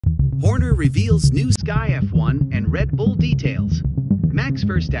Horner reveals new Sky F1 and Red Bull details. Max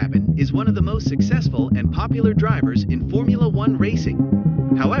Verstappen is one of the most successful and popular drivers in Formula One racing.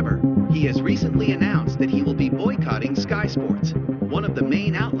 However, he has recently announced that he will be boycotting Sky Sports, one of the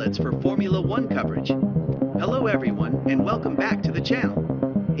main outlets for Formula One coverage. Hello everyone, and welcome back to the channel.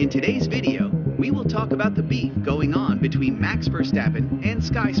 In today's video, we will talk about the beef going on between Max Verstappen and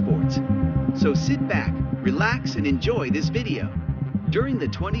Sky Sports. So sit back, relax, and enjoy this video. During the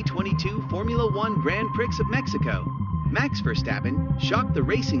 2022 Formula One Grand Prix of Mexico, Max Verstappen shocked the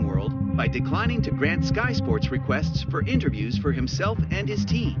racing world by declining to grant Sky Sports requests for interviews for himself and his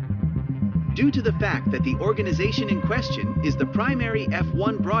team. Due to the fact that the organization in question is the primary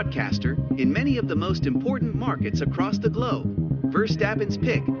F1 broadcaster in many of the most important markets across the globe, Verstappen's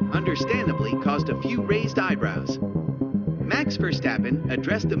pick understandably caused a few raised eyebrows. Max Verstappen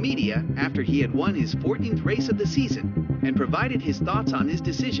addressed the media after he had won his 14th race of the season and provided his thoughts on his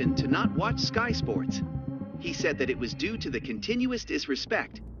decision to not watch Sky Sports. He said that it was due to the continuous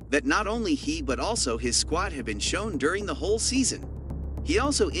disrespect that not only he but also his squad have been shown during the whole season. He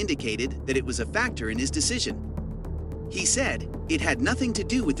also indicated that it was a factor in his decision. He said, "It had nothing to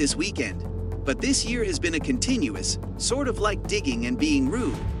do with this weekend, but this year has been a continuous, sort of like digging and being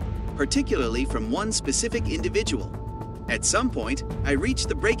rude, particularly from one specific individual. At some point, I reached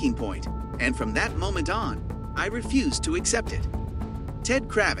the breaking point, and from that moment on, I refused to accept it." Ted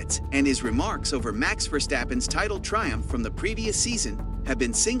Kravitz and his remarks over Max Verstappen's title triumph from the previous season have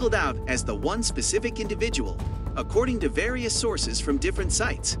been singled out as the one specific individual, according to various sources from different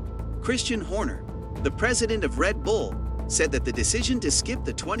sites. Christian Horner, the president of Red Bull, said that the decision to skip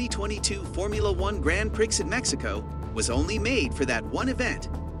the 2022 Formula One Grand Prix in Mexico was only made for that one event,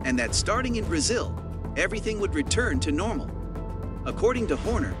 and that starting in Brazil, everything would return to normal. According to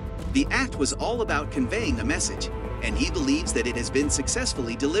Horner, the act was all about conveying a message, and he believes that it has been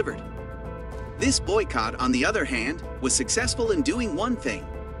successfully delivered. This boycott, on the other hand, was successful in doing one thing.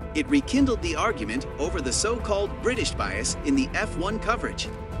 It rekindled the argument over the so-called British bias in the F1 coverage.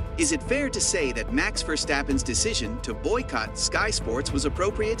 Is it fair to say that Max Verstappen's decision to boycott Sky Sports was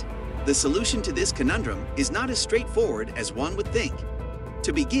appropriate? The solution to this conundrum is not as straightforward as one would think.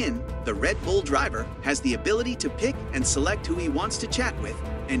 To begin, the Red Bull driver has the ability to pick and select who he wants to chat with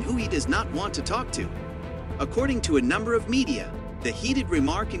and who he does not want to talk to. According to a number of media, the heated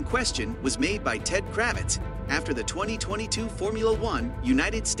remark in question was made by Ted Kravitz after the 2022 Formula One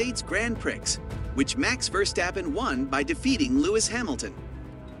United States Grand Prix, which Max Verstappen won by defeating Lewis Hamilton.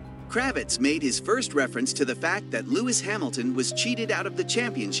 Kravitz made his first reference to the fact that Lewis Hamilton was cheated out of the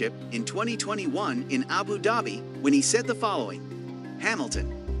championship in 2021 in Abu Dhabi when he said the following: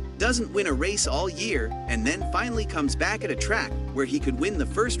 "Hamilton doesn't win a race all year and then finally comes back at a track where he could win the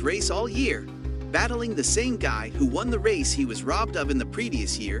first race all year, battling the same guy who won the race he was robbed of in the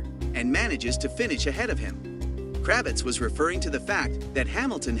previous year and manages to finish ahead of him." Kravitz was referring to the fact that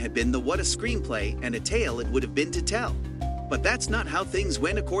Hamilton had been the what a screenplay and a tale it would have been to tell. But that's not how things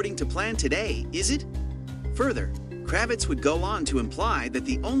went according to plan today, is it? Further, Kravitz would go on to imply that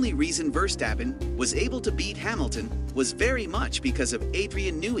the only reason Verstappen was able to beat Hamilton was very much because of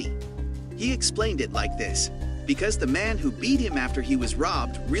Adrian Newey. He explained it like this: because the man who beat him after he was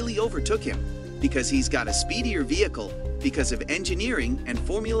robbed really overtook him, because he's got a speedier vehicle, because of engineering and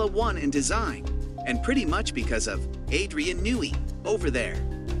Formula One and design, and pretty much because of Adrian Newey over there.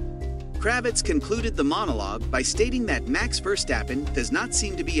 Kravitz concluded the monologue by stating that Max Verstappen does not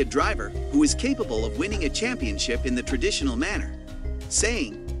seem to be a driver who is capable of winning a championship in the traditional manner,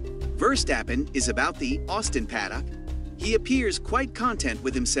 saying, "Verstappen is about the Austin paddock. He appears quite content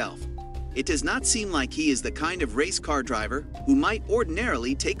with himself. It does not seem like he is the kind of race car driver who might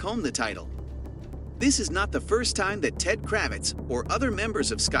ordinarily take home the title." This is not the first time that Ted Kravitz or other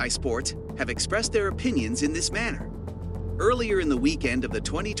members of Sky Sports have expressed their opinions in this manner. Earlier in the weekend of the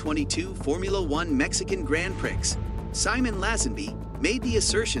 2022 Formula One Mexican Grand Prix, Simon Lazenby made the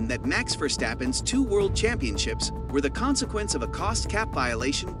assertion that Max Verstappen's 2 world championships were the consequence of a cost cap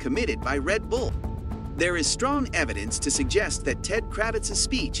violation committed by Red Bull. There is strong evidence to suggest that Ted Kravitz's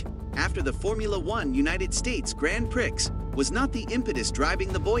speech after the Formula One United States Grand Prix was not the impetus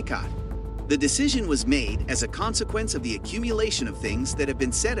driving the boycott. The decision was made as a consequence of the accumulation of things that have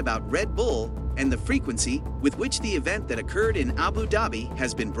been said about Red Bull and the frequency with which the event that occurred in Abu Dhabi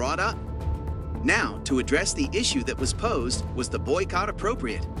has been brought up. Now, to address the issue that was posed, was the boycott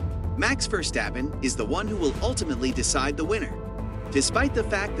appropriate? Max Verstappen is the one who will ultimately decide the winner. Despite the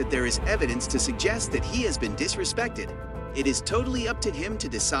fact that there is evidence to suggest that he has been disrespected, it is totally up to him to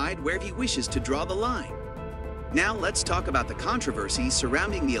decide where he wishes to draw the line. Now let's talk about the controversy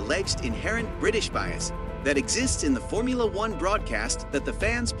surrounding the alleged inherent British bias that exists in the Formula One broadcast that the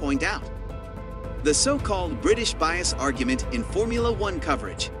fans point out. The so-called British bias argument in Formula One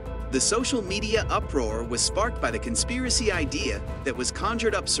coverage. The social media uproar was sparked by the conspiracy idea that was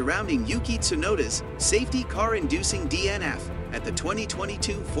conjured up surrounding Yuki Tsunoda's safety car-inducing DNF at the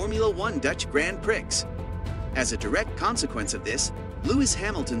 2022 Formula One Dutch Grand Prix. As a direct consequence of this, Lewis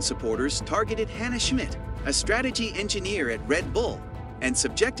Hamilton supporters targeted Hannah Schmidt, a strategy engineer at Red Bull, and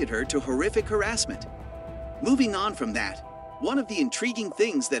subjected her to horrific harassment. Moving on from that, one of the intriguing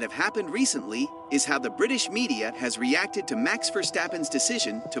things that have happened recently is how the British media has reacted to Max Verstappen's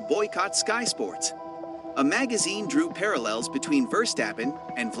decision to boycott Sky Sports. A magazine drew parallels between Verstappen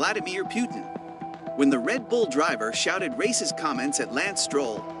and Vladimir Putin. When the Red Bull driver shouted racist comments at Lance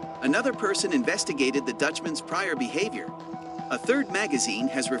Stroll, another person investigated the Dutchman's prior behavior. A third magazine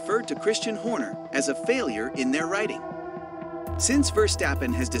has referred to Christian Horner as a failure in their writing. Since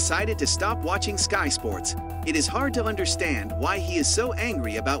Verstappen has decided to stop watching Sky Sports, it is hard to understand why he is so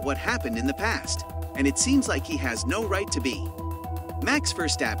angry about what happened in the past, and it seems like he has no right to be. Max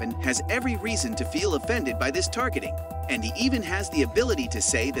Verstappen has every reason to feel offended by this targeting, and he even has the ability to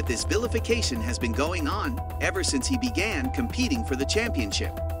say that this vilification has been going on ever since he began competing for the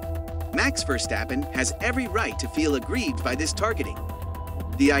championship. Max Verstappen has every right to feel aggrieved by this targeting.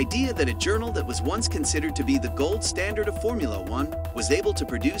 The idea that a journal that was once considered to be the gold standard of Formula One was able to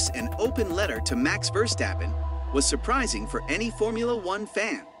produce an open letter to Max Verstappen was surprising for any Formula One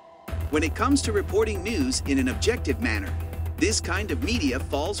fan. When it comes to reporting news in an objective manner, this kind of media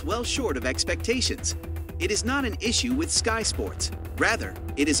falls well short of expectations. It is not an issue with Sky Sports. Rather,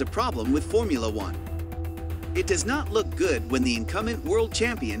 it is a problem with Formula One. It does not look good when the incumbent world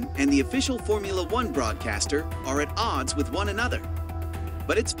champion and the official Formula One broadcaster are at odds with one another.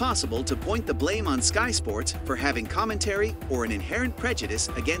 But it's possible to point the blame on Sky Sports for having commentary or an inherent prejudice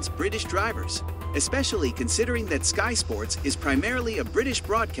against British drivers, especially considering that Sky Sports is primarily a British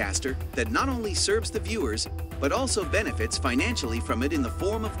broadcaster that not only serves the viewers, but also benefits financially from it in the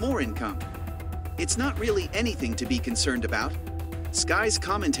form of more income. It's not really anything to be concerned about. Sky's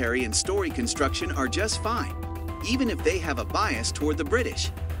commentary and story construction are just fine, even if they have a bias toward the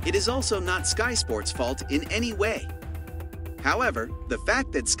British. It is also not Sky Sports' fault in any way. However, the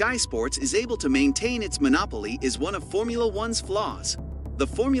fact that Sky Sports is able to maintain its monopoly is one of Formula One's flaws. The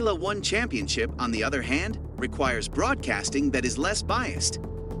Formula One Championship, on the other hand, requires broadcasting that is less biased,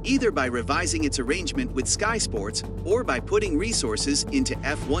 either by revising its arrangement with Sky Sports or by putting resources into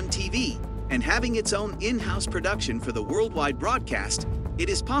F1 TV and having its own in-house production for the worldwide broadcast. It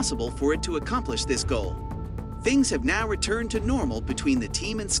is possible for it to accomplish this goal. Things have now returned to normal between the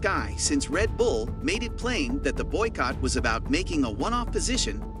team and Sky since Red Bull made it plain that the boycott was about making a one-off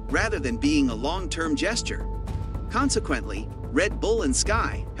position rather than being a long-term gesture. Consequently, Red Bull and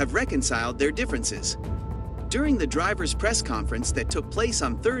Sky have reconciled their differences. During the driver's press conference that took place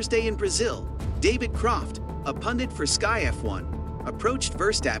on Thursday in Brazil, David Croft, a pundit for Sky F1, approached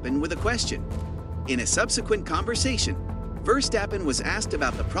Verstappen with a question. In a subsequent conversation, Verstappen was asked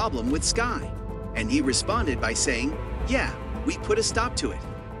about the problem with Sky, and he responded by saying, "Yeah, we put a stop to it.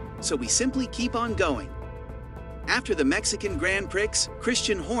 So we simply keep on going." After the Mexican Grand Prix,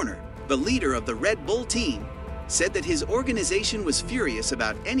 Christian Horner, the leader of the Red Bull team, said that his organization was furious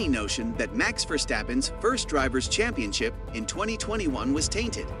about any notion that Max Verstappen's first Drivers' Championship in 2021 was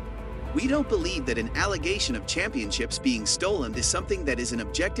tainted. "We don't believe that an allegation of championships being stolen is something that is an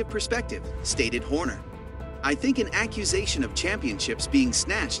objective perspective," stated Horner. "I think an accusation of championships being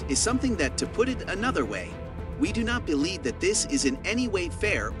snatched is something that, to put it another way, we do not believe that this is in any way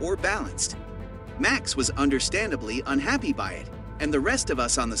fair or balanced." Max was understandably unhappy by it, and the rest of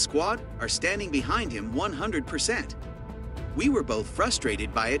us on the squad are standing behind him 100%. We were both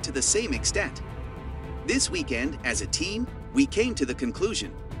frustrated by it to the same extent. This weekend, as a team, we came to the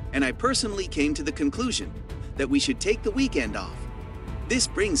conclusion, and I personally came to the conclusion, that we should take the weekend off. This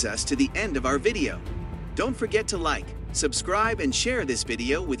brings us to the end of our video. Don't forget to like, subscribe, and share this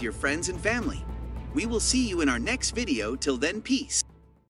video with your friends and family. We will see you in our next video. Till then, peace.